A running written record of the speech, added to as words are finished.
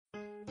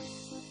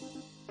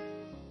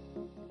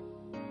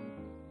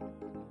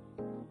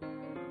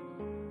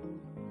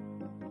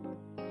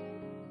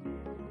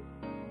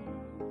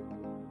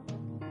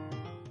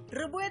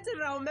re boetse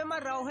ra o mema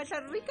ra o hetla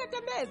re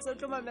ikatametse o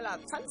tlo mamela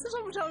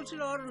tshwantshiso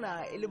mothaotshilo wa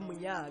rona e le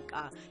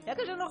Monyaka ya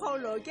ka jana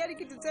kgaolo ke ya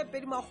dikete tse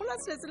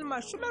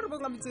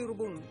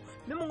 2019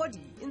 mme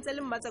mongodi e ntse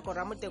le Mmatseko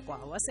Ramotekwa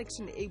wa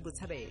section A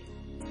Botshabelo.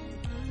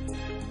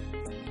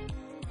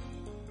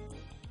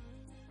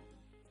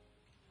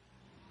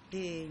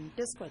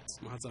 Desquat.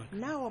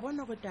 Na wa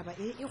bona go taba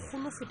e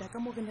kgolo feta ka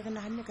mo re ne re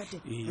nahanne ka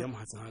teng. Ya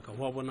Matsaka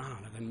wa bona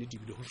hala ka nnete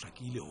bile go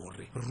hlakile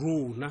hore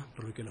rona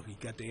re lokela go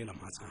ikatela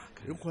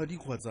Matsaka. E khwadi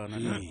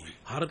khwatsana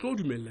ha re tlo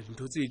dumella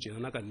dintho tse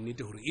tjena ka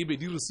nnete hore ebe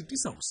di re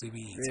sitisa go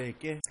sebetsa.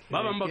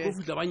 Ba bang ba tlo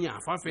fitla ba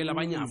nyafa fela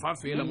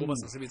mo ba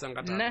sa sebetsang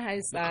ka taba. Nna ha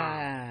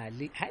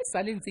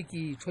isale ntse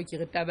ke tjho ke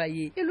re taba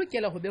e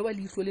lokela go bewa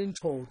leihlo le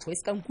ntshotho e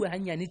ska nkuwa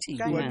hanyane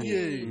tjena.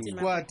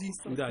 Kwati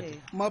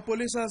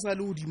mapolesa sa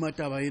le hodima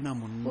taba ena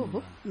monna.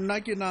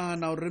 Nna ke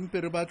nahana hore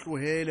mpe re ba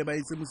tlohele ba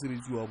itse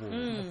mosebetsi wa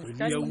bona.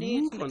 Ya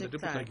utlwa ntate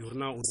Potlaki hore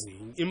na o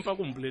reng empa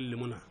ko mpolelle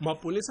mona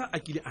mapolesa a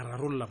kile a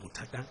rarolla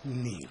bothata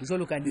nneng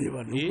jolo ka ne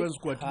ba no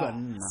Squat ba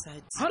nna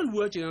ha re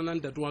bua tjena nna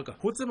ntate wa ka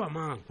ho tseba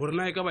mang hore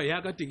na e ka ba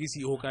ya ka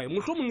tekisi ho kae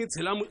mohlomong e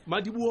tshela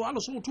madibuo a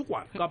Lesotho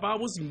kwana kapa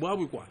bo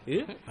Zimbabwe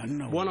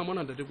kwana bona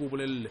mona ntate ko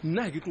bolelle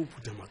nna ke tlo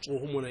phutha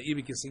matsoho mona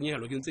ebe ke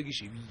senyehelo ke ntse ke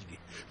shebile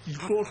ke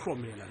tlo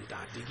hlomela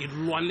ntate ke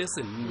lwane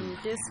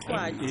senna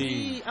Squat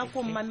a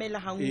ko mamela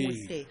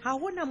ngwe ha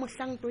hona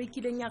mohlang to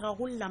ikileng ya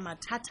rarolla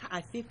mathata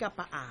afe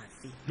kapa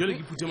afe jole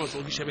ke phuthe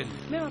matsoho ke shebelle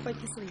me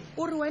mapakiso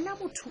o re wena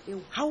motho eo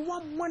ha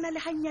wa mmona le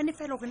hanyane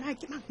fela hore na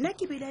ke mang nna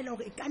ke belaela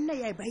hore e ka nna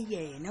ya ba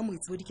yena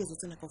moitse dikezo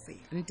tsena kaofela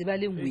ntse ba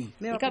le ngwe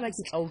e ka ba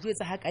ke tla o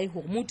jwetsa ha kae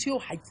hore motho eo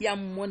ha ke ya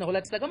mmona go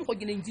latela ka mokgo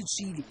ke neng ke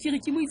tshile ke re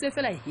ke mo itse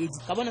fela hedi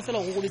ka bona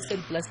fela go goletse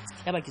di plastic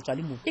ya ba ke tswa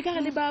le mo e ka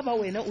re le ba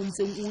wena o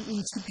ntseng o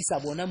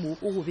ntshupisa bona mo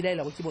o go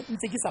belaela go ke bona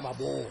ntse ke sa ba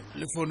bona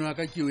le fono ya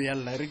ka ke o ya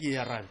lla re ke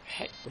ya rala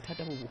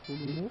bothata bo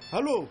bogolo mo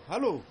Hallo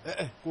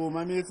ko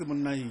mametse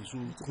monna Yesu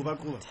khoba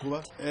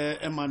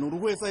mano re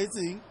go etsa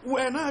etseng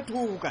wena a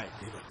thoka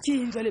ke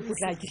ntse le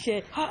Potlaki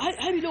hle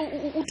ha bile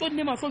o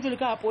tonne mahlo jole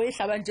ka apo e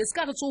hlabang je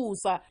ska re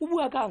tsosa o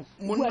bua kang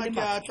monna ke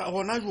atla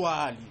hona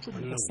jwale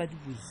basadi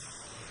bui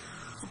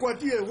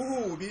Squat ye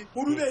hobi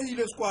ho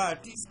dulehile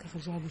Squat ska re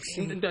jwa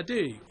bohle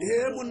ntate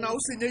monna o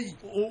senyei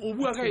o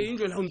bua ka eng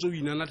jole ha ntse o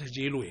inana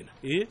thajelo wena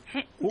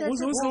o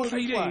so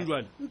hlaile eng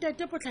jwale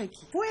ntate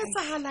Potlaki ho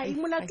etsahala e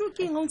molato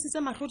ke eng o ntse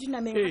mahlo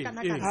dinameng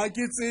kana ha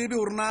ke tsebe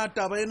hore na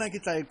taba ena ke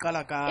tla e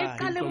qala ka e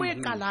qale mo e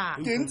qala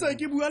ke ntse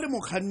ke bua le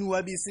mokganni wa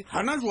bese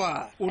hana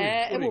jwale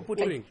bo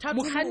Potlaki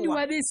mokganni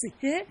wa bese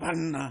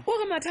banna o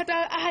re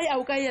mathata a hae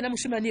a o ka yena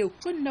moshimane eo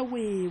tsonna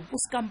we o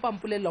skampa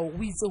mpolella ho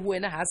itse ho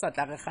wena ha sa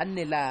tla re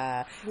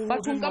khannela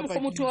batho ka mokgo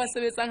motho wa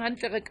sebetsang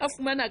hantle re ka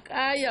fumana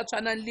ka ya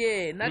tshwanang le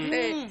yena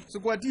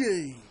Squat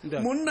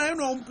monna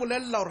eno o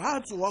mpolella hore ha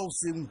tsoa o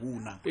seng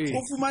hona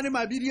o fumane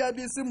mabidi a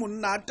bese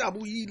monna a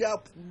tabohile a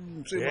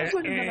phutswe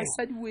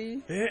basadi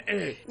we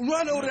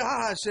jwale hore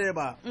ha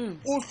sheba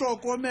o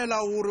hlokomela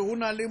hore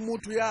hona le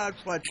motho ya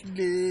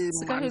tshwatlileng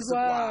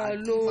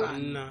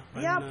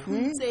ya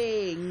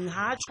phutseng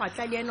ha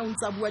tshwatla le yena o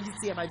ntsa bua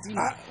ditsera ding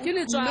ke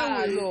le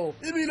tswalo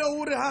ebile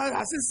hore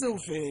ha se seo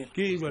fela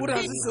hore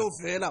ha se seo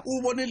fela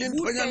o bone le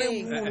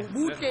nthonyane nngwe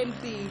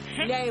butempe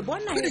le a e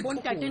bona e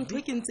bontate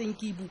ntho ke ntseng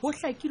ke bu ho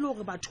hlakile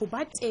hore batho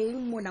ba teng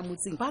mona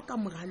motseng ba ka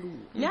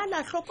moralong le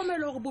ala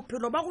hlokomela hore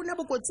bophelo ba rona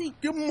bokotsing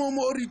ke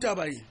mmomo o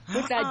ritaba eng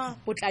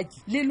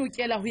Potlaki le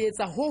lokela ho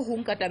etsa ho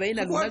hong ka taba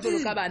ena lona jolo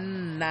ka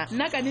banna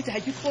nna ka nnete ha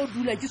ke tlo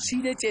dula ke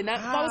tshile tjena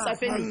ka o sa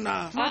fele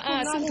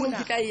se ntho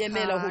ke tla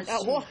emela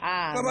ho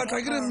ha ka batla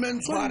ke re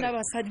mmentshware bona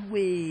basadi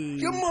we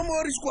ke mmomo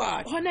o ri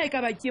Squat hona e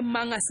ka ba ke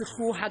mang a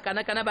sehloha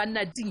kana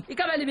banna ting e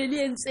ka ba le be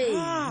le entseng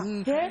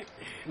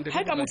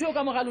ha ka motho o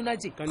ka mogalo na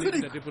tje ka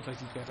ntate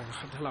Potlaki ka ta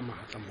kgathala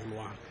matla moholo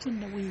wa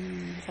tsonna we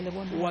ga le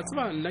bona wa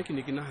tseba nna ke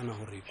ne ke nahana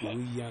hore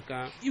koloi ya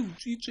ka e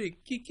utswitswe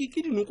ke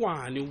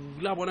dinokwane o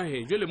la bona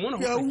he jole mona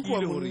ho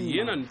tlile hore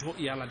yena ntho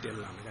e ya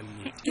latellana ka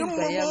nnete ke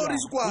mmomo o ri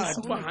Squat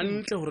supa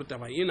hantle hore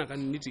taba ena ka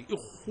nnete e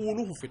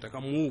kgolo ho feta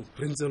ka moo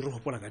re ntseng re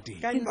hopola ka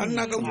teng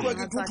banna ka utlwa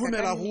ke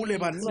thuthumela hole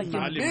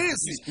banna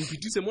bese o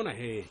fitise mona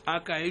he a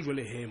ka e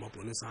jole he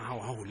maponesa a hao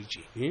ha ho le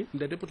tje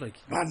ntate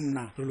Potlaki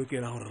banna re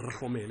lokela hore re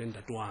hlomele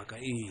ntate wa ka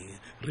re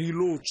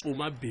lo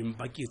tsoma beng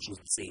ba ketso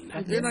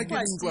tsena ena ke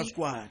ntwa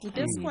Squat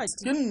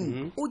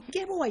o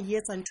kebe wa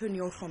etsa ntho ne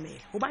yo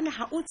hlomela hobane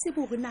ha o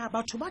tsebe hore na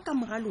batho ba ka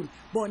moralong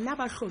bona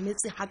ba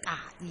hlometse ha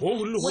kae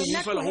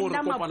wena fela ho re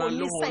kopana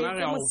le hona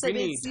re a o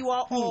mosebetsi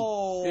wa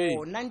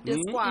nante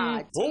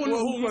Squat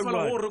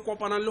ho re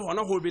kopana le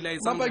hona ho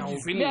belaetsa mo ho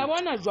fini le a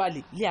bona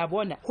jwale le a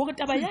bona hore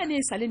taba yane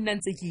e sale nna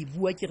ntse ke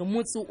bua ke re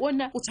motse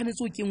ona o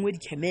tshwanetse o kengwe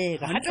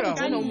di-camera hape o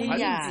tsena o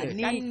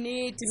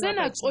monyane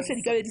tsena tsohle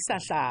di ka be di sa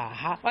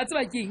hlaha wa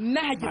tseba ke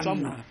nna ha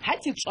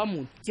ke tswa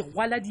mo ke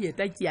rwala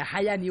dieta ke ya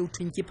hayane eo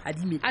thweng ke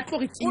phadime a tlo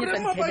re kenyetsa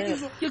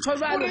di-camera ke tsho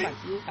jwalo re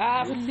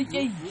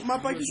lekeile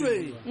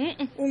mapakiswe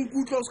o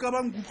nkutlwa o ska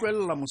ba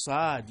nkutlwella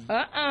mosadi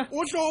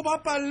o tle o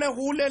bapalle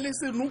hole le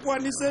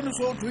senokwane se re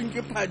so thweng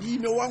ke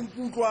phadime wa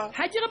nkutlwa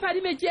ha ke re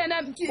phadime ke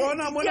yena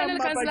bona mona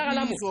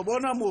mapakiso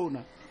bona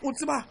mona o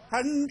tseba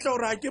hantle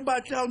gore a ke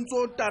batle a ntse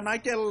o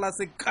tanakella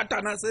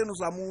sekatana seno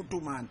sa motho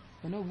mane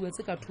wena o bua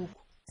tse ka thoko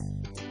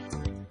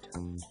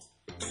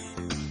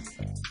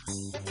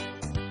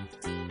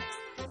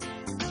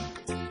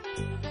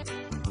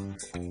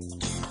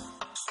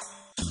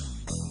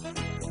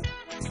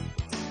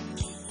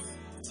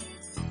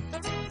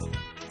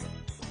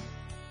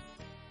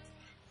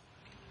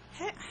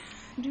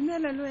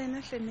dumela le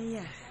wena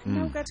Hlemeya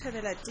nna o ka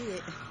thabela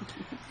tee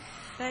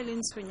ga e le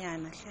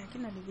ntshonyana tlha ke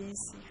na le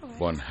bese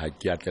bona ha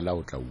ke atlela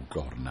o tla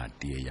utlwa gore na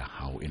tee ya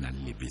hao e na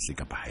le bese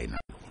ka pa ena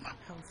lona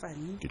ha o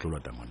fane ke tlo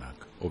lata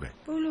ngwanaka okay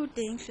polo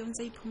teng hle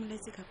ntse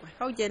iphumuletse ka kwa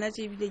ha o kena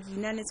tse bile ke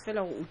inanetse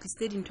fela go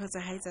utlwisitse dintho tsa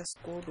hae tsa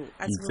sekolo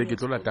ntse ke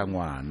tlo lata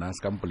ngwana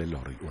se ka mpolella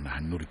gore o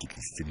nahanne gore ke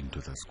tlisitse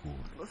dintho tsa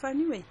sekolo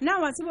faniwe na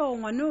wa tseba go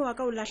ngwana wa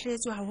ka o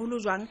lahletswe haholo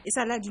jwang e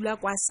sa la dula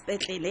kwa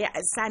sepetlele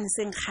sane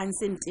se nkgang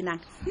se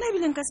ntenang nna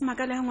ebile nka se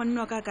makala ya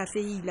ngwana wa ka ka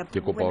feila ke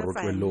kopa gore o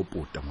tlohelle o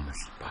pota mona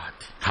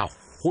sepati ha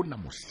gona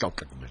mohla o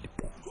tla dula le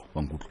pulo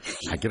wa nkutlo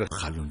ga ke re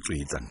galo ntse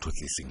etsa ntho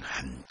tse seng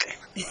hantle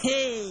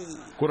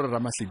gore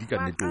Ramahledi ka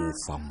nnete o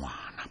fa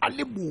ngwana a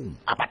le mong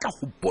a batla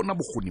go bona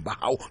bogoni ba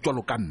hao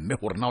jwalo ka mme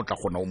gore na o tla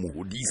gona o mo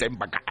hodisa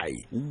empa ka ae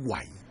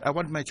why I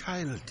want my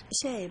child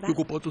sheba ke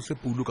kopa o tse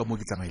pulo ka mo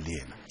ke tsamaile le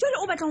yena jole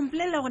o batla go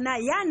mpolella gore na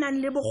ya nang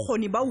le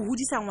bogoni ba o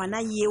hodisa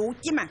ngwana yeo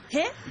ke mang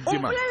he o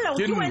mpolella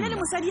gore ke wena le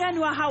mosadiane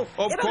wa hao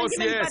of course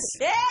yes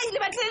le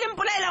batle le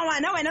mpolella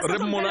ngwana wena re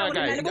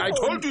Monyaka I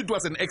told you it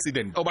was an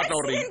accident o batla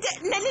gore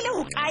nna le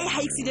ho kae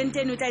ha accident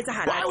eno tla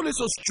etsahala why o le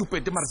so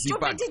stupid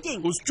Marzipan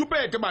o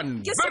stupid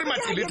man very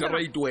much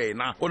illiterate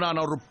wena o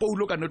nana gore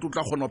Paulo ka nnete o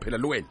tla gona o phela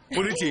le wena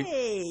o le teng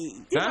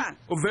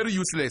o very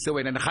useless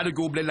wena ga le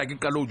ke o bolella ke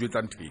ka lo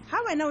jwetsa ntho ha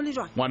wena o le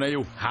jwang ngwana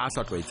yo ha a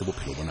sa tlwaetse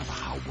bophelo bona ba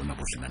hao bona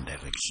bo senang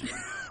direction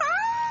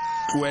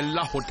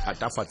tloella go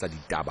thatafatsa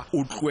ditaba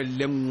o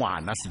tloelle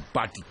ngwana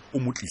sepati o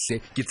motlise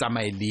ke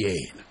tsamaye le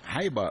yena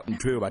haeba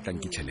ntho e batlang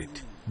ke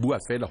tšhelete bua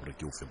fela gore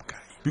ke o fe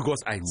bokae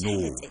because I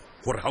know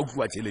gore ha o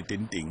tloa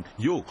tšheleteng teng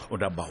yo o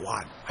number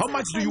one how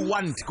much do you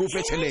want ke o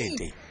fe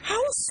tšhelete ha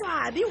o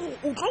swabe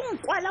o tlo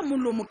nkwala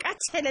molomo ka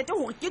tšhelete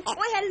gore ke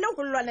tlohelle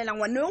go lwanela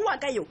ngwana wa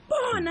ka yo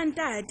bona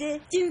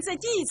ntate ke ntse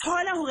ke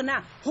itshola gore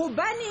na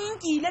gobaneng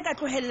ke ile ka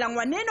tlohella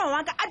ngwaneno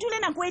wa ka a dule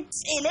nako e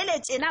telele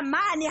tjena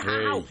mane ha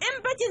hao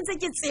empa ke ntse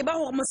ke tseba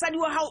gore mosadi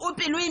wa hao o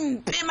pelo e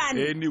mpe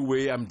mane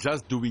anyway I'm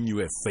just doing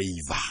you a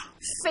favor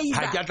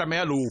ha ke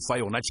tlameya le o fa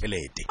yona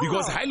tšhelete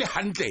because ha ile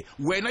hantle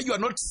wena you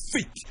are not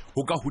fit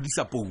go ka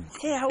hodisa Paulo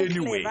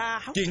anyway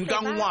ke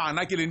nka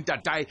ngwana ke le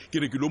ntatae ke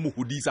re ke lo mo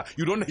hodisa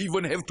you don't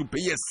even have to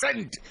pay a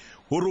cent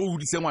gore o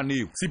hodise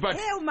ngwaneo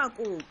sipati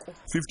makoko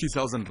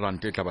 50,000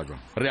 rand e tla ba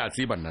jwang re a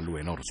tseba nna le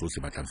wena gore so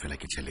se batlang fela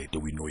ke tšhelete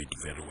we know it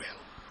very well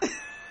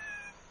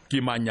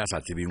ke manya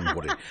sa tsebeng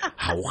gore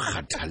ha o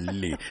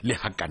kgathalle le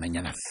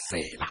hakananyana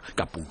fela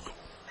ka Paulo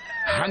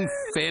hang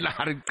fela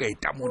ha re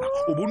qeta mona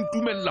o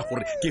bontumella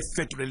gore ke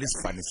fetole le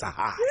sefane sa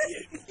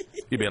hae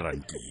e be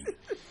ranking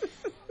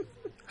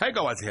ha e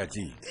ka wa tsaya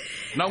tsi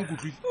na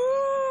nkutlwi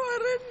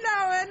re nna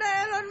wena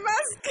Elon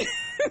Musk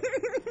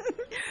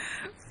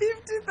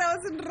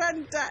 50,000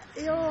 ranta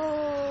yo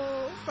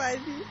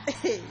fadi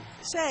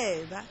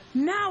sheba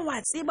na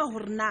wa tseba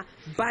hore na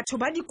batho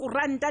ba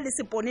dikuranta le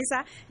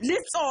seponesa le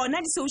tsona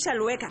di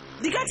social worker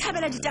di ka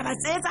thabela ditaba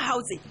tse tsa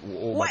hautse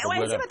wa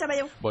tseba taba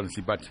yo bona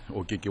sipati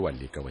o ke wa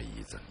leka wa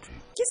etsa ntwe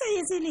ke sa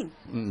etse leng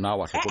nna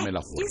wa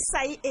hlokomela gore ke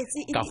sa etse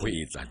ka go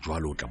etsa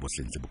jwalo o tla bo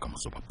sentse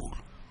bokamoso ba Paulo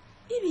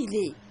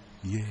ebile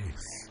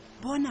yes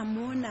bona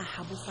mona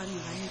ha bo fane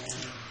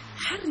gantle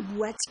ha re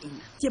bua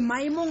tjena ke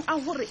maemong a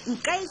hore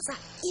nka etsa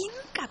eng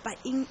kapa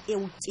eng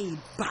eo ke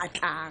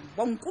batlang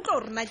ba nkutla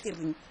hore na ke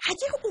reng ha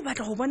ke re o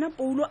batla go bona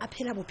Paulo a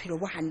phela bophelo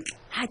bo hantle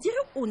ha ke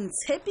re o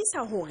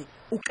ntshepisa hore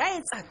o ka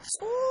etsa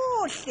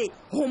tsohle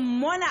go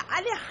mmona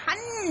a le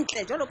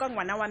hantle jalo ka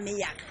ngwana wa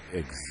Monyaka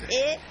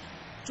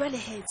jwale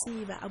he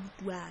tseba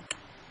abutuaka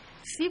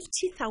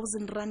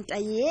 50,000 ranta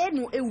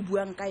yeno e o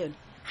buang ka yona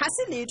ha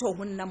se letho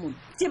ho nna mona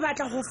ke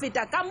batla go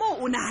feta ka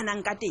mo o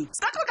nahanang ka teng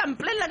ka tlo ka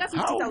mpolella ka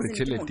 50,000 ha o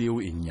tšhelete eo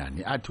e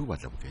nyane a thu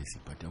batla bokae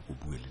sipati a go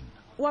bue le nna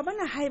wa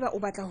bona haeba o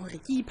batla hore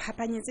ke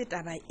iphapanyetse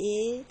taba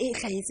e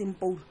hlahetseng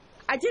Paulo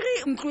a ke re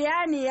ntlo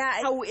yane ya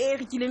hao e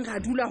re kileng ra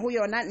dula ho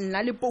yona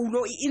nna le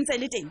Paulo e ntse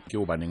le teng ke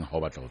o baneng ha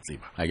o batla go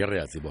tseba a ke re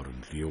ya tseba hore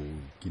ntlo eo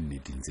ke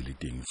nnete ntse le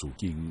teng so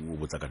ke o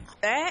botsa ka ntlo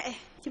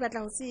ke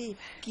batla go tseba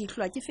ke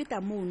hlwa ke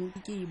feta mono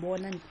ke e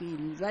bona ntlo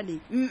eno jwale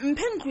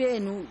mphe ntlo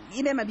eno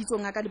e be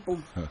mabitsong a ka le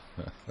Paulo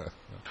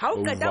ha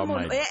o qeta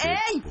mono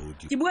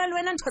ke bua le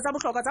wena ntho tsa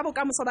bohlokwa tsa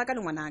bokamoso ba ka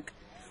le ngwanaka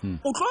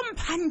o tlo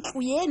mpha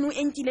ntlo eno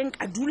e nkileng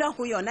ka dula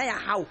ho yona ya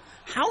hao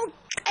ha o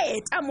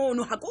qeta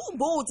mono ha ko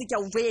botse ke a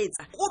o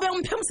jwetsa o be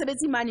mphe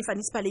mosebetsi mane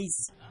Fanny's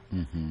Palace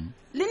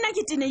le nna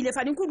ke teneile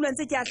Fanny go dula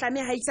ntse ke a tlame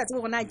ha itsa tse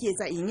gore na ke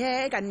etsa eng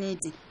ka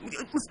nnete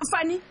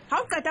Fanny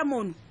ha o qeta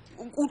mono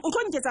o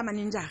tlo nketsa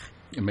manager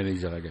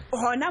ga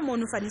hona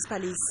mono Fanny's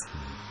Palace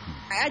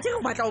a ke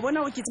go batla o bona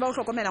gore ke tseba o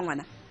hlokomela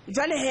ngwana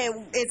jwale he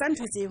etsa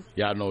ntho tseo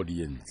ya no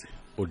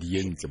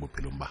audience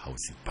bophelong ba hao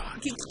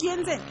sipati ke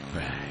entse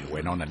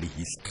wena o na le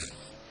history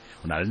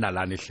o na le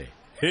nalane hle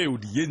he o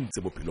di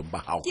entse bophelong ba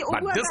hao,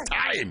 but this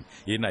time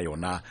ena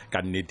yona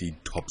ka nnete it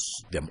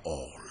tops them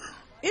all.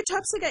 It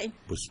tops again.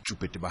 Bo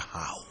stupid ba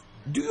hao.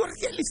 Do you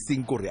really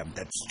think or I'm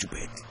that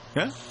stupid?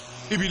 Huh?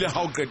 Ibile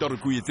ha o qeta re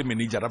ku etse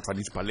manager a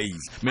Fanny's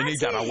Palace,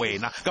 manager a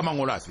wena ka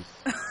mangolo afi.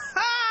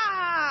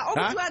 Ha, o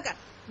buaka.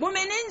 Bo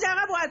manager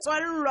ga bo a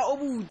tswallwa o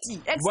buti.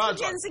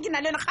 Experience ke na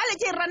le gale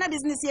ke rana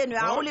business yeno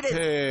ya o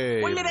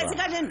lebetse. O lebetse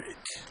ka jeno.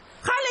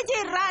 Gale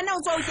ke rana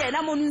o tswa o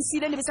kena mo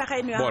nsile le bisa ga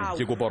eno ya hao. Bona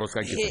ke go boro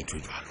ska ke ntwe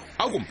jalo.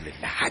 A go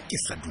mplela ha ke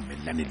sa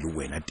dumellane le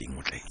wena teng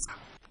o tla etsa.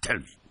 Tell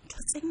me.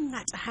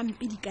 Tsengata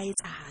hampe di ka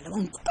etsahala. Wa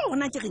nkutlwa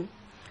hona ke reng?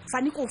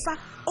 Fani ko fa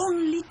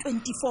only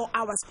 24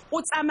 hours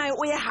o tsamaye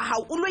o ye ha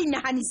hao o lo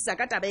inahanisa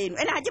ka taba eno.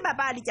 Ene ha ke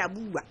babali ke a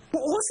bua.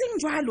 Ho seng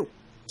jwalo.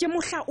 Ke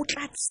mohla o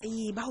tla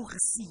tseba hore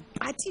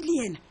sipati le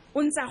yena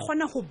o ntse a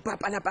gona go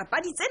bapala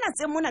papadi tsena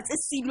tse mona tse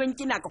silweng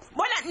ke nako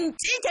bona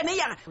ntike ne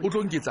ya o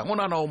tlo nketsa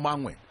ngona na o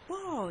mangwe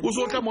o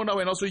so tla mona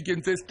wena o so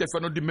ikentse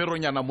Stefano Di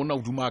Meronyana mona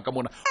o duma ka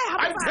mona.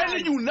 I'm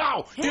telling you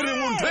now ke re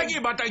mo ntse ke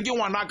batang ke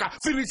ngwanaka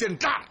finish and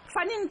done.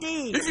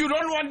 If you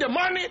don't want the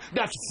money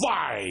that's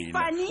fine.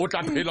 O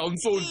tla phela o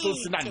ntso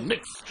sina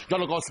nix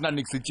jalo ka o sina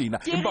nix tsina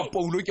empa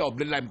Paulo ke a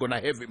bolela I'm gonna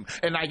have him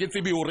and I get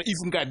to be hore if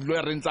nka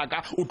lawyer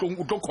ntsaka o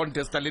tlo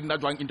contest le nna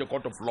jwang in the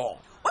court of law.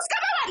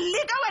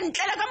 Le ka wa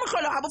ntlela ka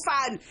mohlolo ha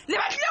bofane le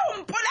batlile go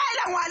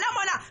mpolaela ngwana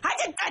mona ha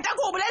ke qeta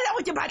go bolela go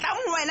ke batla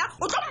ngwena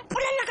o tlo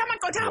mpolela ka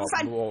makotha ha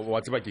bofane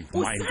wa tseba ke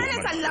o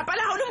sireletsa lelapa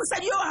la hao le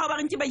mosadi yo ha ba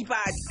reng ke ba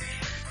ipadi.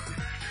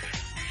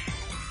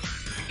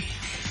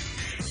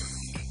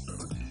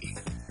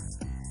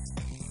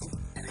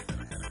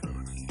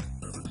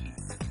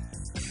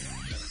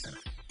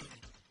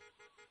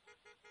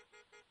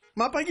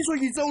 Mapakiso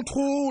ke itse o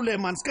thole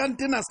man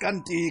skantena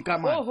skanteka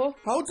man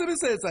ha o tsebe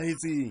se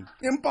etsahetseng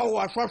empa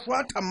o a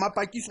shwashwatha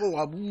mapakiso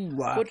wa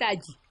bua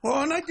Potlaki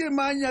hona ke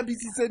manya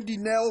bisitseng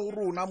dineo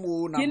rona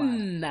mona ke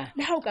nna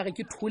le ha o ka re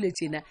ke thole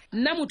tjena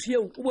nna motho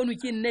eo o bone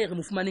ke nna e re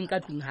mofumaneng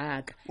ka tlung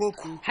haka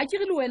ha ke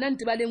re le wena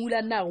ntse ba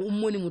lengula nna o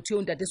mmone motho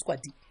eo ntate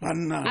Squati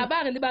a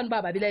ba re le bana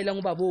ba babelaelang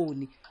o ba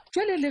bone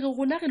jwale le re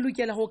rona re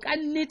lokela go ka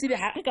nnete be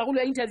ha re ka go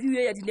lo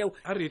interview ya dineo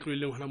a re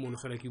tloleleng hona mono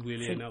fela ke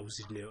buele yena o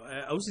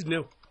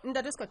sidneo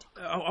ntate Squati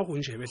a go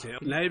ntshebe hle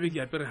la ebe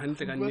ke apere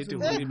hantle ka nnete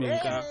go ebe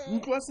nka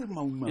utlwa se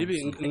mauma ebe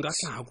nka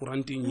sa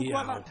kuranteng ye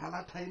ya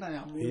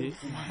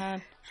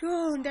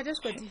jo ntate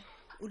Squati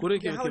gore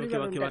ke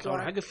batla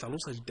gore ha ke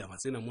hlalosa ditaba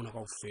tsena mona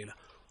kaofela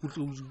o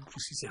tlo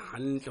utlwisise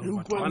hantle gore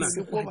batho bana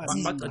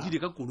ba qadile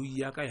ka koloi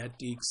ya ka ya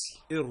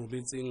taxi e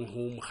robetseng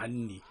ho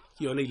mokganni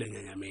ke yona ile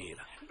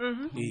nyanyamela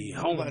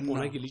ha o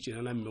bona ke le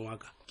tjena na mme wa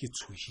ka ke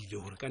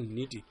tshohile gore ka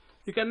nnete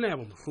e ka nna ya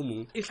ba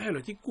mohlomong e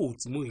hlaelwa ke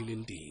kotsi mo e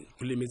leng teng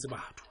go lemetse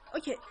batho.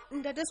 Okay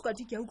ntate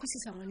Squati ke a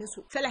utlwisisa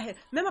ngwaneso fela he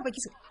mme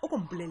Mapakiso o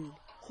kompolelle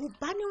go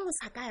bane o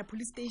sa ka ya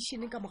police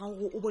station ka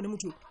morago o bone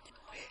motho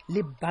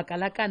le baka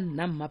la ka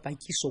nna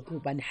Mapakiso ko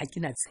bane ha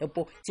kena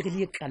tshepo ke re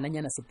le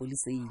kananyana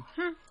sepoliseng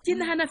ke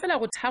nahana fela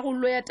go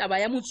thagollo ya taba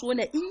ya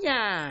motsona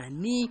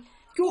inyane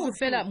ke go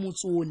fela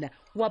motsona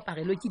wa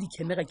parelo ke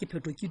dikemera ke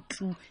pheto ke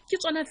tlu ke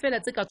tsona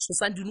fela tse ka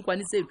tshosang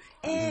dinokwane tseno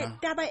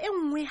taba e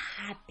nngwe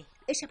hape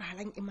e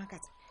shebahalang e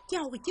makatsa ke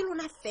a hore ke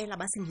lona fela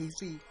ba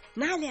senyetsweng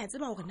na le a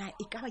tseba hore na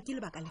e ka ba ke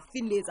lebaka le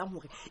feng le etsang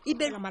hore e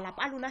be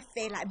malapa a lona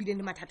fela a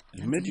bileng le mathata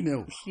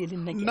Medineo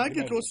nna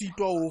ke tlo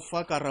sitwa o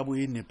fa karabo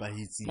e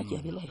nepahetseng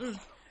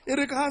e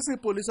re ka ha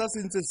sepolesa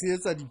se ntse se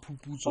etsa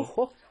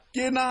diphuputso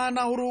ke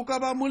nahana hore o ka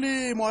ba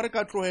molemo wa re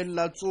ka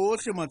tlohella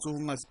tsohle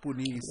matsohong a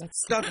seponesa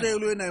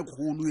tahlelo ena e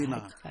kgolo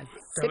ena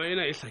taba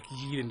ena e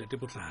hlakile ntate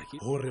Potlaki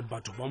hore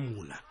batho ba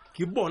mona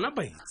ke bona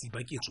baitsi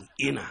ba ketso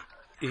ena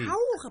ha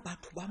o re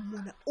batho ba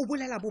mona o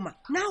bolela boma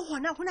na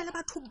hona hona le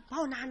batho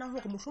ba o nahanang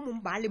hore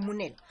mohlomong ba le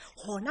monela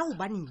hona ho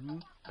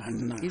baneng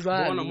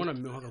bona mona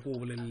mme wa ka go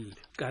bolelle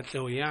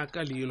katlego ya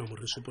ka le yena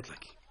more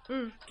Potlaki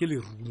ke le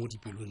rumo mo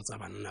dipelong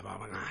tsa banna ba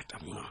bangata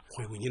mona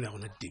kgwebong ena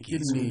gona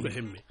teketsi o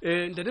hemme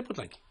ntate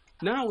Potlaki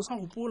na o sa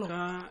gopola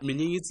ka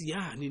menyenyetsi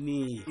yane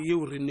ne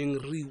eo re neng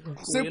re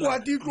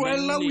Sekwati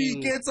tlohella o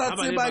iketsa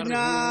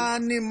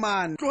tsebanyane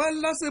man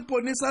tlohella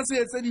seponesa se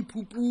etse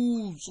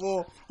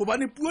diphuputso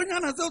hobane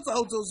puonyana tseo tsa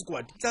hao tseo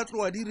Sekwati tla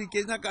tloa di re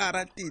kenya ka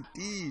hara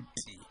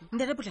tititi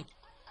ntate Potlaki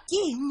ke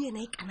eng yena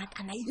e kana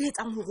e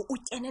etsang hore o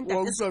kene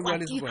ntate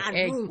Squati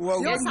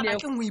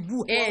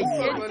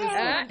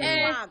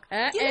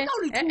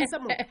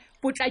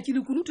Potlaki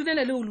le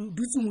kunutunela le o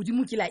dutse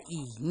modimo ke la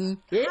eng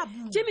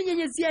ke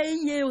menyenyetsi ya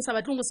eng eo sa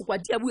batleng go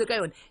Squati a bue ka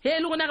yona he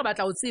le gona re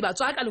batla o tseba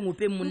tswa ka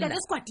lengopeng monna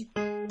ntate Squati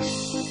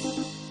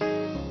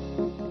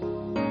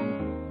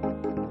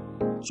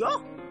jo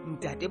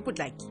ntate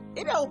Potlaki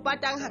ebe o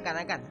patang ha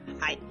kana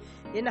hai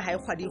ena ha e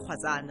kgwadi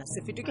kgwatsana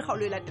se fetwe ke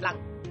kgaolo e latelang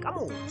ka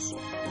moso